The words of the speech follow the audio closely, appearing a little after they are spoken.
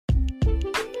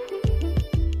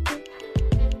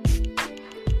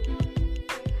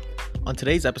On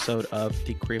today's episode of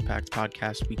the Career Pact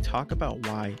podcast, we talk about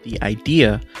why the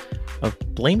idea of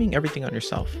blaming everything on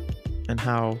yourself and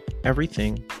how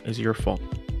everything is your fault.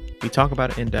 We talk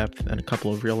about it in depth and a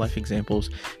couple of real life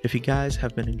examples. If you guys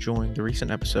have been enjoying the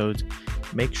recent episodes,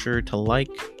 make sure to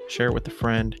like, share with a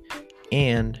friend,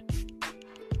 and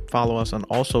follow us on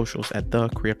all socials at the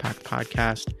Career Pact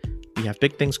podcast. We have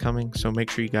big things coming, so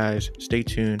make sure you guys stay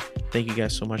tuned. Thank you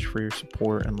guys so much for your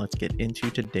support, and let's get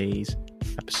into today's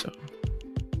episode.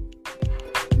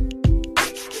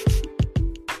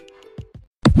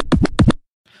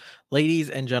 Ladies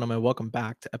and gentlemen, welcome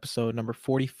back to episode number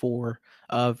 44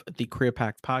 of the Career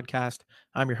Pact podcast.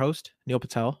 I'm your host, Neil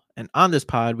Patel, and on this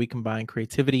pod, we combine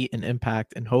creativity and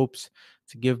impact in hopes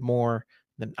to give more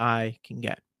than I can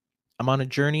get. I'm on a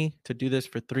journey to do this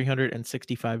for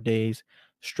 365 days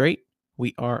straight.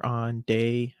 We are on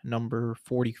day number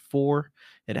 44.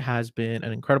 It has been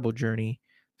an incredible journey,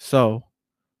 so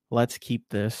let's keep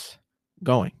this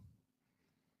going.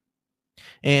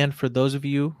 And for those of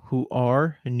you who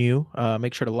are new,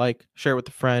 make sure to like, share with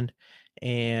a friend,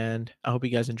 and I hope you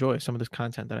guys enjoy some of this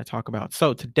content that I talk about.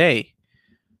 So today,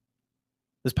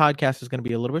 this podcast is going to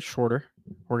be a little bit shorter.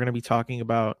 We're going to be talking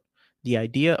about the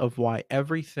idea of why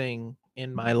everything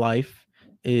in my life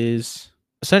is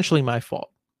essentially my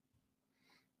fault.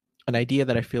 An idea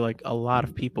that I feel like a lot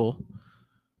of people,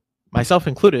 myself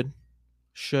included,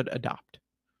 should adopt.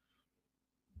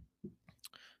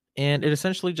 And it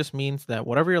essentially just means that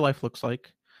whatever your life looks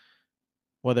like,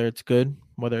 whether it's good,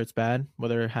 whether it's bad,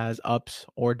 whether it has ups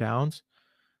or downs,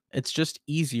 it's just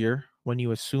easier when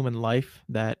you assume in life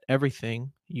that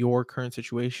everything, your current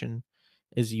situation,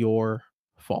 is your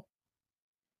fault.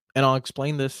 And I'll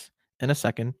explain this in a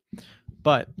second.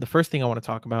 But the first thing I want to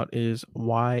talk about is,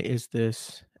 why is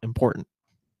this important?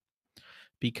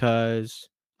 Because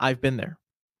I've been there.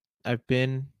 I've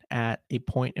been at a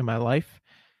point in my life,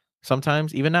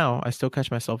 sometimes, even now, I still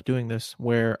catch myself doing this,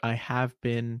 where I have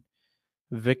been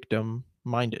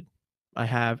victim-minded. I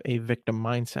have a victim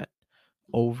mindset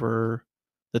over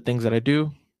the things that I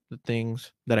do, the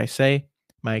things that I say,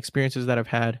 my experiences that I've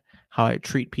had, how I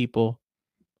treat people,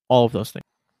 all of those things.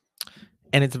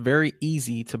 And it's very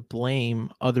easy to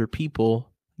blame other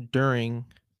people during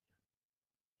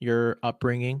your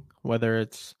upbringing, whether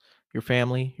it's your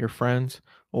family, your friends,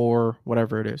 or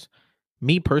whatever it is.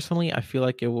 Me personally, I feel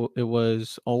like it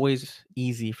was always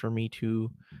easy for me to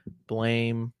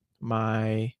blame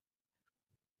my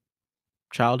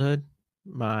childhood,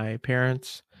 my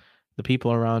parents, the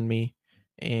people around me,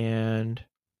 and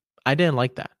I didn't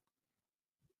like that.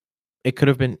 It could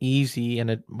have been easy,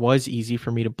 and it was easy for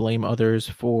me to blame others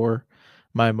for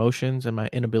my emotions and my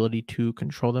inability to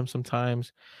control them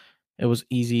sometimes. It was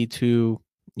easy to,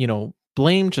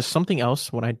 blame just something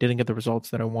else when I didn't get the results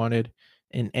that I wanted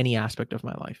in any aspect of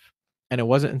my life. And it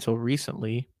wasn't until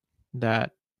recently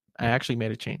that I actually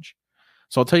made a change.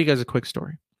 So I'll tell you guys a quick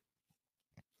story.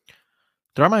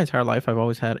 Throughout my entire life, I've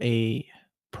always had a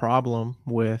problem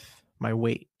with my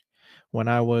weight. When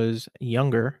I was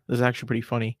younger, this is actually pretty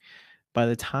funny. By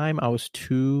the time I was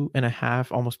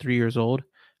 2.5, almost 3 years old,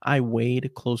 I weighed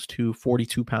close to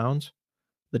 42 pounds.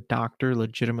 The doctor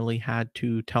legitimately had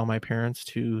to tell my parents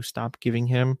to stop giving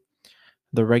him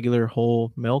the regular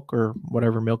whole milk or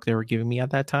whatever milk they were giving me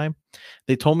at that time.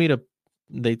 They told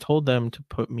them to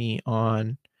put me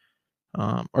on,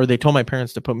 or they told my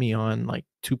parents to put me on like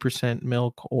 2%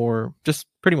 milk, or just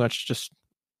pretty much just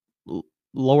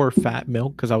lower fat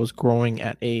milk, because I was growing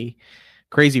at a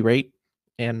crazy rate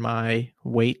and my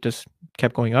weight just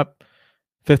kept going up.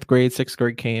 5th grade, 6th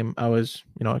grade came, I was,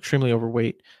 extremely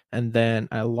overweight. And then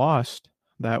I lost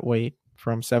that weight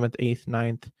from 7th, 8th,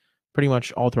 9th, pretty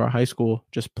much all throughout high school,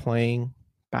 just playing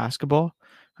basketball.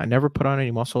 I never put on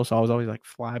any muscle, so I was always like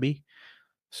flabby.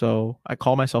 So I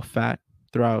call myself fat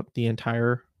throughout the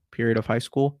entire period of high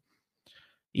school.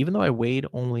 Even though I weighed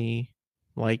only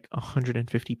like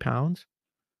 150 pounds,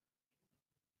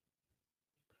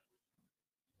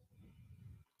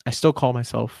 I still call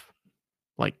myself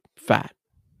like fat.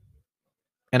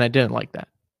 And I didn't like that.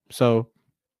 So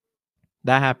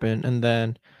that happened. And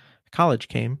then college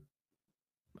came.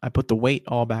 I put the weight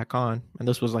all back on, and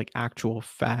this was like actual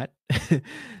fat.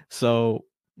 So,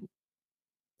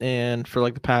 and for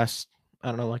like the past, I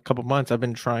don't know, like couple months, I've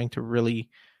been trying to really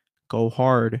go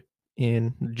hard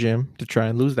in the gym to try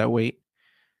and lose that weight,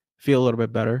 feel a little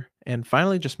bit better, and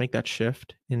finally just make that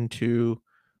shift into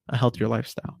a healthier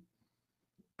lifestyle.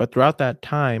 But throughout that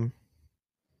time,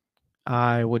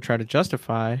 I would try to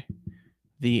justify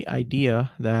the idea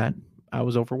that I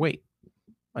was overweight.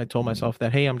 I told myself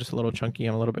that, hey, I'm just a little chunky,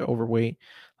 I'm a little bit overweight,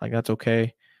 like that's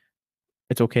okay.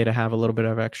 It's okay to have a little bit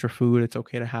of extra food. It's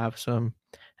okay to have some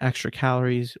extra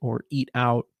calories or eat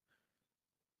out.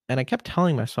 And I kept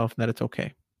telling myself that it's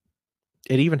okay.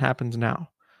 It even happens now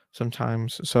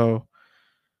sometimes. So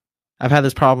I've had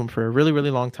this problem for a really,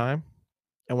 really long time.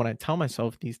 And when I tell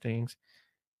myself these things,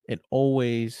 it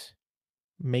always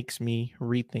makes me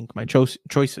rethink my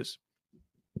choices.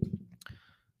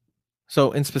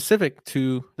 So, in specific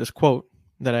to this quote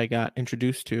that I got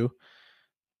introduced to,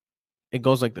 it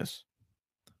goes like this: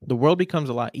 the world becomes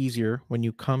a lot easier when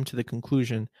you come to the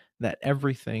conclusion that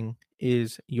everything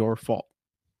is your fault.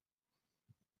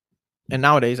 And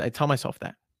nowadays, I tell myself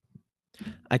that.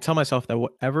 I tell myself that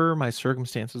whatever my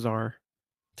circumstances are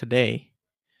today,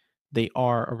 they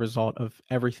are a result of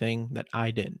everything that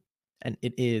I did. And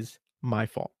it is my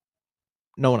fault,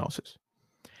 no one else's.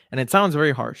 And it sounds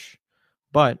very harsh,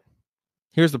 but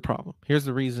here's the problem. Here's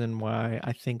the reason why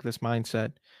I think this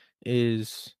mindset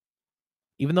is,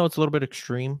 even though it's a little bit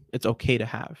extreme, it's okay to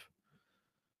have.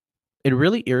 It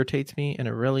really irritates me and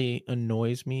it really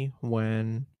annoys me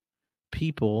when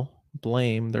people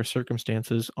blame their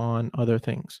circumstances on other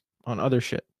things, on other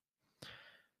shit.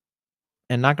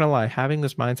 And not gonna lie, having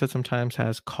this mindset sometimes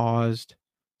has caused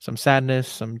some sadness,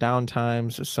 some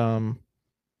downtimes, some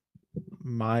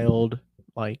mild,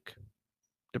 like,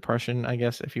 depression, I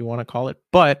guess, if you want to call it.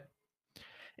 But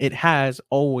it has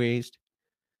always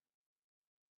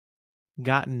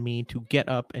gotten me to get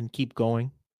up and keep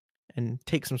going and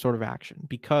take some sort of action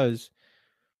because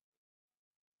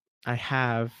I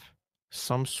have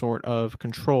some sort of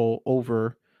control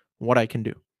over what I can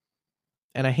do.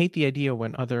 And I hate the idea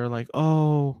when other like,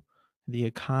 oh, the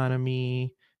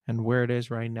economy and where it is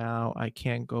right now, I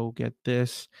can't go get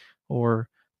this, or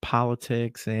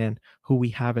politics and who we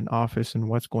have in office and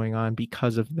what's going on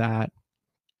because of that.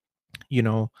 You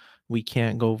know, we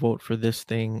can't go vote for this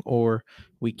thing, or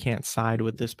we can't side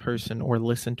with this person or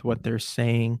listen to what they're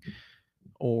saying,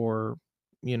 or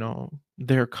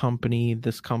their company,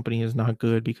 this company is not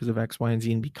good because of X, Y, and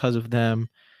Z, and because of them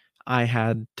I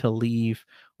had to leave,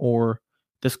 or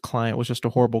this client was just a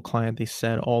horrible client, they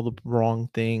said all the wrong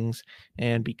things,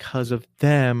 and because of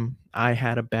them I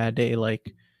had a bad day.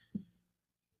 Like,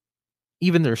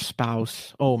 even their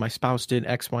spouse, oh, my spouse did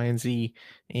X, Y, and Z,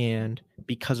 and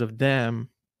because of them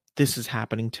this is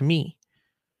happening to me.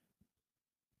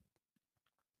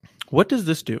 What does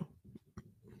this do?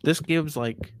 This gives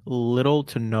like little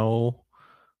to no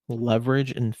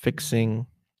leverage in fixing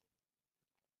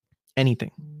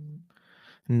anything.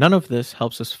 None of this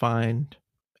helps us find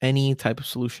any type of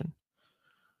solution.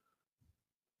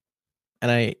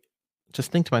 And I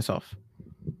just think to myself,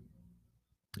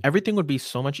 everything would be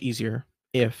so much easier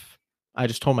if I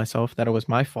just told myself that it was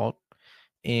my fault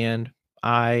and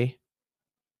I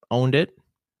owned it,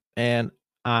 and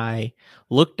I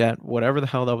looked at whatever the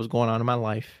hell that was going on in my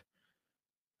life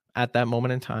at that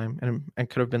moment in time, and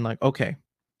could have been like, okay,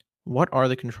 what are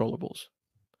the controllables?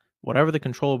 Whatever the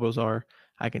controllables are,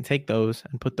 I can take those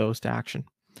and put those to action.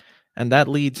 And that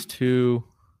leads to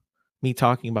me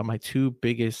talking about my two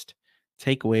biggest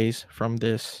takeaways from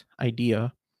this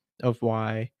idea of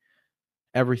why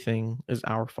everything is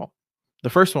our fault. The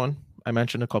first one I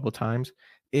mentioned a couple of times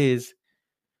is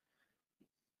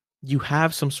you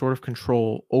have some sort of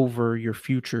control over your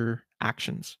future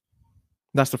actions.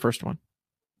 That's the first one.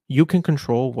 You can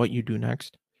control what you do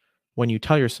next when you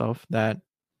tell yourself that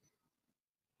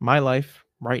my life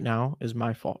right now is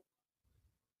my fault.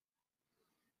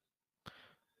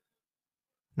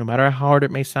 No matter how hard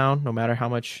it may sound, no matter how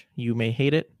much you may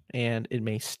hate it, and it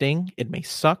may sting, it may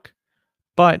suck,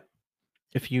 but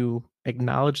if you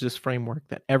acknowledge this framework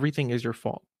that everything is your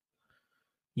fault,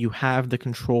 you have the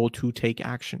control to take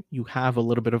action. You have a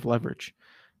little bit of leverage.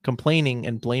 Complaining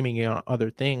and blaming it on other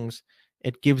things,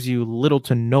 it gives you little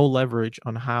to no leverage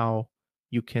on how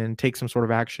you can take some sort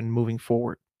of action moving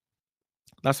forward.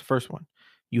 That's the first one.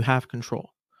 You have control.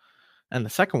 And the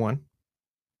second one,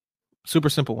 super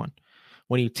simple one.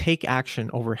 When you take action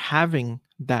over having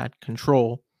that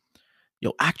control,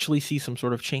 you'll actually see some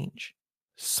sort of change.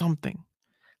 Something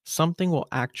will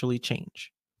actually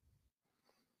change.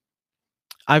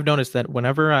 I've noticed that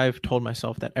whenever I've told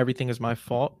myself that everything is my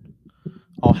fault,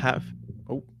 I'll have,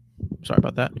 oh, sorry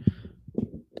about that.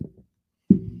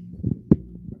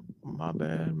 My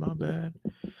bad.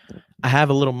 I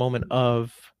have a little moment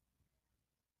of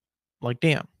like,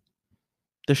 damn,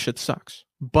 this shit sucks.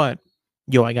 But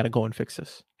yo, I got to go and fix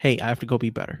this. Hey, I have to go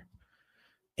be better.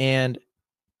 And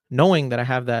knowing that I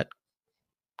have that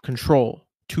control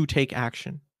to take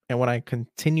action, and when I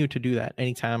continue to do that,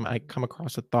 anytime I come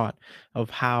across a thought of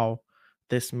how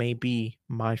this may be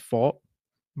my fault,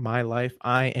 my life,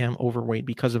 I am overweight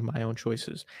because of my own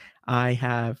choices. I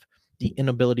have the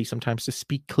inability sometimes to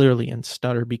speak clearly and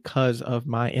stutter because of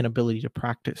my inability to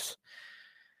practice.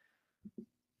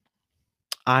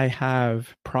 I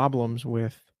have problems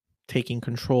with taking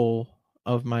control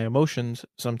of my emotions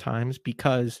sometimes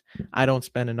because I don't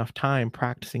spend enough time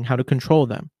practicing how to control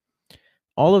them.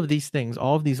 All of these things,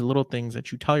 all of these little things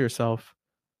that you tell yourself,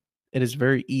 it is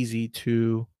very easy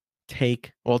to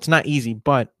take. Well, it's not easy,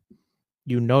 but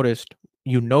you notice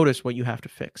what you have to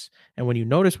fix. And when you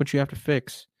notice what you have to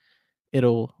fix,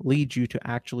 it'll lead you to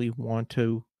actually want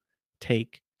to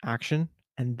take action.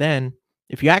 And then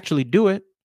if you actually do it,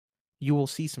 you will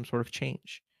see some sort of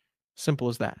change. Simple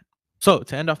as that. So,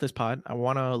 to end off this pod, I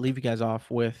want to leave you guys off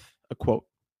with a quote.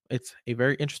 It's a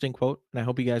very interesting quote, and I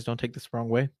hope you guys don't take this the wrong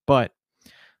way, but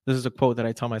this is a quote that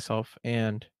I tell myself,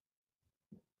 and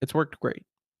it's worked great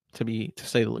to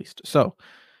say the least. So,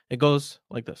 it goes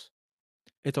like this.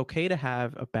 It's okay to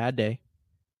have a bad day.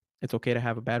 It's okay to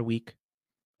have a bad week.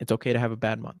 It's okay to have a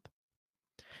bad month.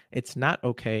 It's not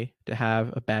okay to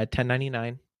have a bad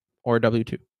 1099 or a W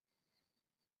 2.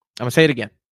 I'm going to say it again.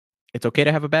 It's okay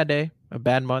to have a bad day, a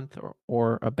bad month,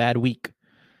 or a bad week.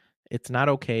 It's not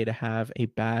okay to have a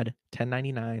bad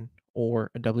 1099 or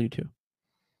a W 2.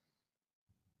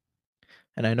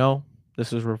 And I know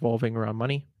this is revolving around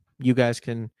money. You guys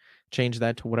can change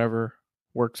that to whatever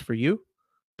works for you.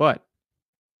 But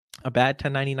a bad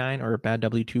 1099 or a bad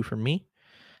W 2 for me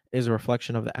is a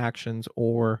reflection of the actions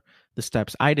or the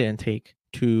steps I didn't take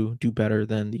to do better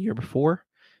than the year before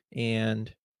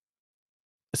and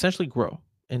essentially grow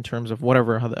in terms of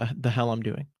whatever the hell I'm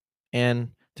doing. And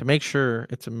to make sure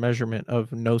it's a measurement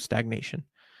of no stagnation.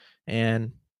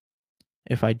 And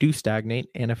if I do stagnate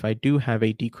and if I do have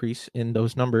a decrease in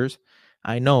those numbers,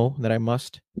 I know that I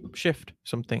must shift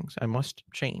some things. I must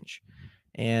change.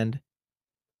 And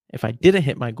if I didn't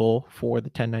hit my goal for the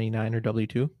 1099 or W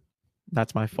 2,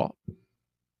 that's my fault.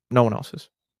 No one else's.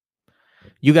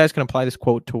 You guys can apply this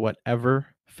quote to whatever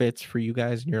fits for you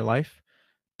guys in your life,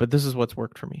 but this is what's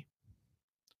worked for me.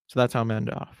 So that's how I'm going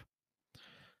to end off.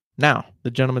 Now,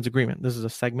 the gentleman's agreement. This is a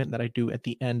segment that I do at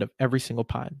the end of every single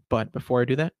pod. But before I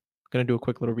do that, I'm going to do a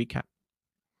quick little recap.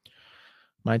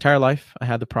 My entire life, I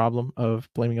had the problem of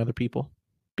blaming other people,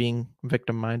 being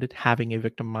victim minded, having a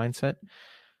victim mindset.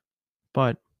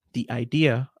 But the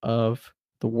idea of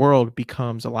the world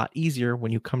becomes a lot easier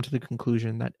when you come to the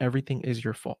conclusion that everything is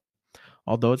your fault.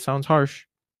 Although it sounds harsh,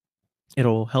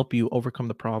 it'll help you overcome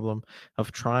the problem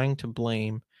of trying to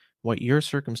blame what your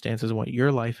circumstances, what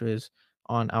your life is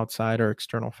on outside or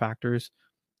external factors,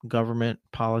 government,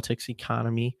 politics,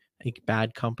 economy, a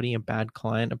bad company, a bad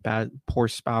client, a bad poor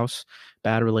spouse,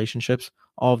 bad relationships,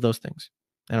 all of those things.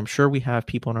 And I'm sure we have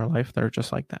people in our life that are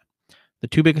just like that. The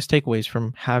two biggest takeaways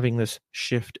from having this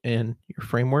shift in your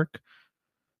framework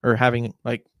or having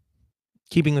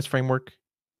keeping this framework.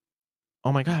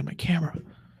 Oh my God, my camera.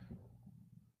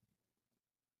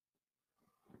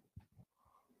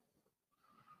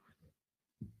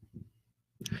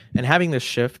 And having this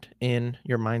shift in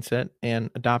your mindset and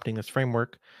adopting this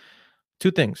framework,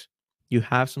 two things. You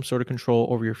have some sort of control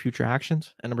over your future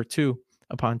actions. And number two,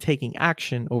 upon taking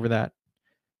action over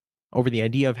the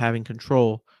idea of having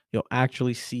control, you'll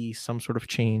actually see some sort of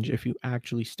change if you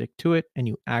actually stick to it and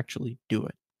you actually do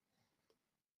it.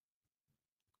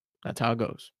 That's how it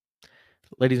goes.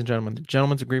 Ladies and gentlemen, the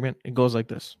gentleman's agreement, it goes like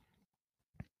this.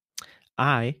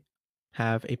 I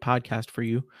have a podcast for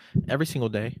you every single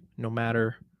day, no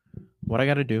matter what I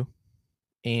got to do.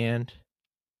 And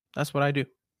that's what I do.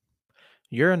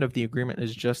 Your end of the agreement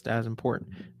is just as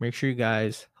important. Make sure you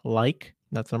guys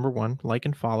that's number one, like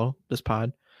and follow this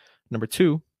pod. Number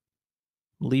two,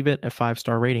 leave it a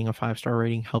 5-star rating. A 5-star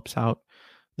rating helps out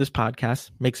this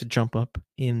podcast, makes it jump up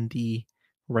in the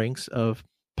ranks of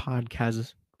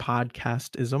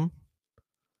podcastism.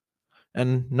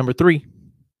 And number three,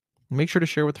 make sure to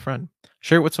share with a friend.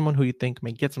 Share it with someone who you think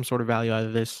may get some sort of value out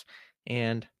of this,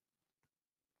 and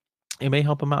it may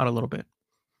help them out a little bit.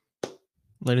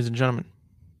 Ladies and gentlemen,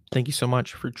 thank you so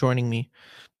much for joining me.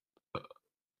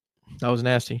 That was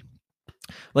nasty.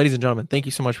 Ladies and gentlemen, thank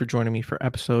you so much for joining me for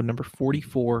episode number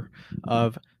 44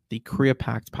 of the Korea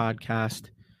Pact podcast.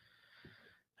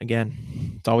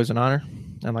 Again, it's always an honor.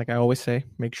 And like I always say,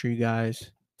 make sure you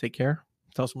guys take care.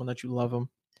 Tell someone that you love them.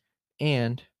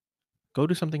 And go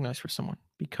do something nice for someone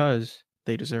because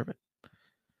they deserve it.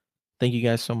 Thank you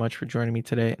guys so much for joining me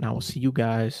today. And I will see you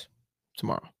guys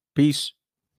tomorrow. Peace.